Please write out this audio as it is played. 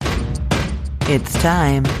It's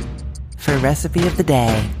time for Recipe of the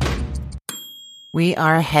Day. We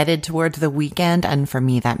are headed towards the weekend, and for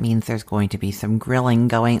me, that means there's going to be some grilling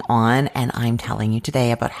going on, and I'm telling you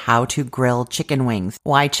today about how to grill chicken wings.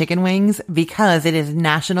 Why chicken wings? Because it is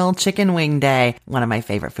National Chicken Wing Day. One of my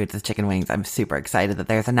favorite foods is chicken wings. I'm super excited that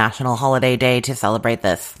there's a national holiday day to celebrate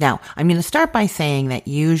this. Now, I'm going to start by saying that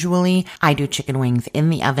usually I do chicken wings in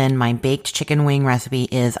the oven. My baked chicken wing recipe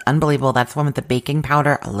is unbelievable. That's one with the baking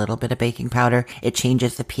powder, a little bit of baking powder. It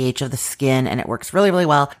changes the pH of the skin, and it works really, really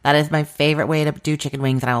well. That is my favorite way to do chicken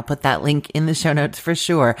wings, and I will put that link in the show notes for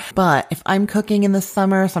sure. But if I'm cooking in the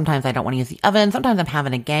summer, sometimes I don't want to use the oven. Sometimes I'm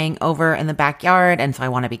having a gang over in the backyard, and so I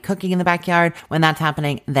want to be cooking in the backyard. When that's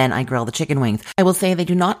happening, then I grill the chicken wings. I will say they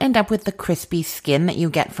do not end up with the crispy skin that you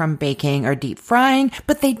get from baking or deep frying,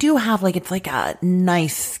 but they do have it's like a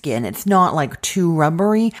nice skin. It's not like too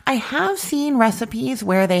rubbery. I have seen recipes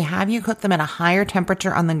where they have you cook them at a higher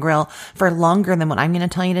temperature on the grill for longer than what I'm going to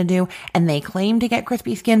tell you to do, and they claim to get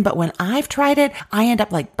crispy skin, but when I've tried it, I end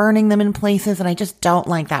up burning them in places, and I just don't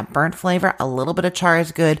like that burnt flavor. A little bit of char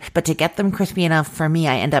is good, but to get them crispy enough, for me,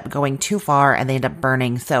 I end up going too far and they end up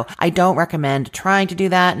burning. So I don't recommend trying to do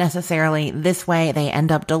that necessarily. This way, they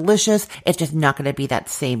end up delicious. It's just not going to be that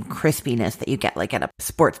same crispiness that you get at a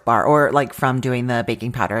sports bar or from doing the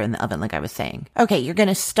baking powder in the oven, like I was saying. Okay, you're going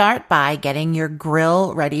to start by getting your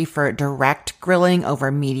grill ready for direct grilling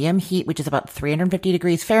over medium heat, which is about 350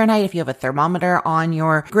 degrees Fahrenheit if you have a thermometer on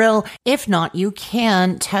your grill. If not, you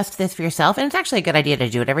can test this for yourself, and it's actually a good idea to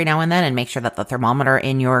do it every now and then and make sure that the thermometer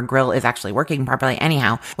in your grill is actually working properly.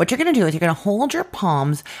 Anyhow, what you're going to do is you're going to hold your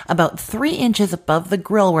palms about 3 inches above the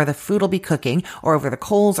grill where the food will be cooking, or over the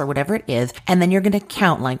coals or whatever it is, and then you're going to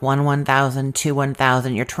count 1,000, 2,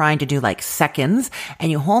 1,000. You're trying to do seconds,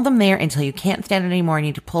 and you hold them there until you can't stand it anymore and you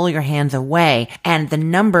need to pull your hands away, and the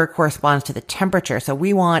number corresponds to the temperature. So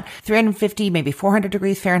we want 350, maybe 400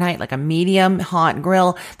 degrees Fahrenheit, like a medium hot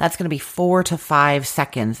grill. That's going to be 4 to 5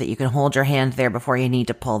 seconds that you can hold your hands there before you need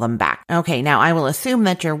to pull them back. Okay, now I will assume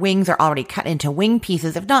that your wings are already cut into wing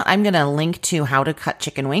pieces. If not, I'm going to link to how to cut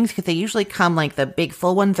chicken wings, because they usually come the big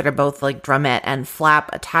full ones that are both drumette and flap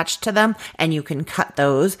attached to them, and you can cut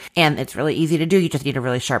those, and it's really easy to do. You just need a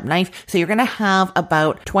really sharp knife. So you're going to have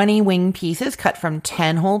about 20 wing pieces cut from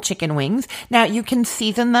 10 whole chicken wings. Now you can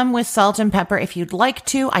season them with salt and pepper if you'd like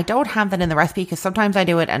to. I don't have that in the recipe because sometimes I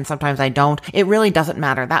do it and sometimes I don't. It really doesn't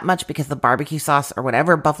matter that much because the barbecue sauce or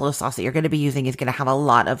whatever buffalo sauce that you're going to be using is going to have a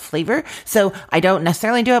lot of flavor. So I don't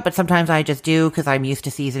necessarily do it, but sometimes I just do because I'm used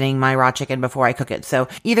to seasoning my raw chicken before I cook it. So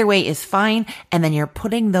either way is fine. And then you're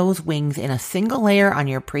putting those wings in a single layer on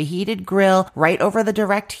your preheated grill right over the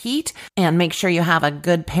direct heat, and make sure you have a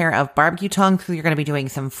good pair of barbecue tongs because you're going to be doing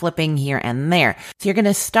some flipping here and there. So you're going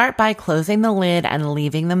to start by closing the lid and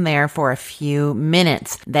leaving them there for a few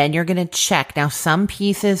minutes. Then you're going to check. Now some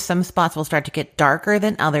spots will start to get darker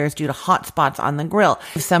than others due to hot spots on the grill.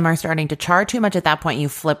 If some are starting to char too much, at that point you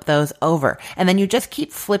flip those over, and then you just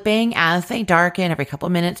keep flipping as they darken. Every couple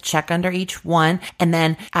minutes, check under each one, and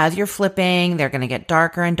then as you're flipping, they're going to get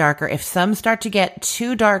darker and darker. If some start to get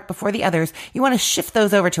too dark before the others, you want to shift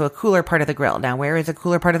those over to a cooler part of the grill. Now, where is a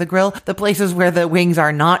cooler part of the grill? The places where the wings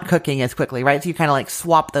are not cooking as quickly, right? So you kind of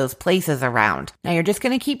swap those places around. Now you're just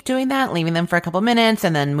going to keep doing that, leaving them for a couple minutes,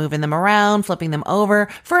 and then moving them around, flipping them over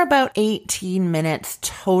for about 18 minutes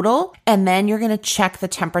total. And then you're going to check the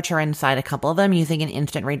temperature inside a couple of them using an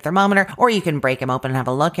instant read thermometer, or you can break them open and have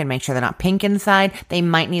a look and make sure they're not pink inside. They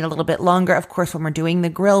might need a little bit longer. Of course, when we're doing the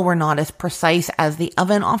grill, we're not as precise as the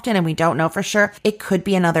oven often, and we don't know for sure. It could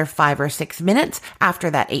be another 5 or 6 minutes after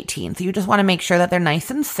that 18. So you just want to make sure that they're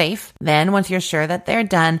nice and safe. Then once you're sure that they're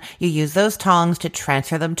done, you use those tongs to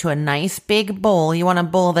transfer them to a nice big bowl. You want a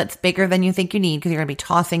bowl that's bigger than you think you need because you're going to be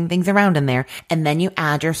tossing things around in there. And then you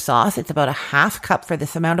add your sauce. It's about a half cup for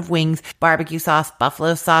this amount of wings. Barbecue sauce,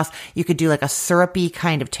 buffalo sauce. You could do a syrupy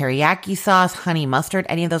kind of teriyaki sauce, honey mustard.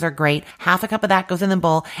 Any of those are great. Half a cup of that goes in the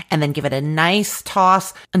bowl, and then give it a nice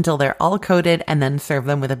toss until they're all coated, and then serve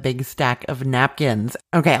them with a big stack of napkins.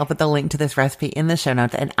 Okay, I'll put the link to this recipe in the show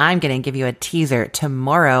notes, and I'm going to give you a teaser.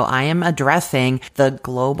 Tomorrow, I am addressing the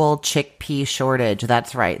global chickpea shortage.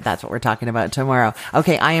 That's right. That's what we're talking about tomorrow.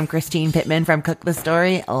 Okay, I am Christine Pittman from Cook the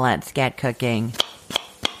Story. Let's get cooking.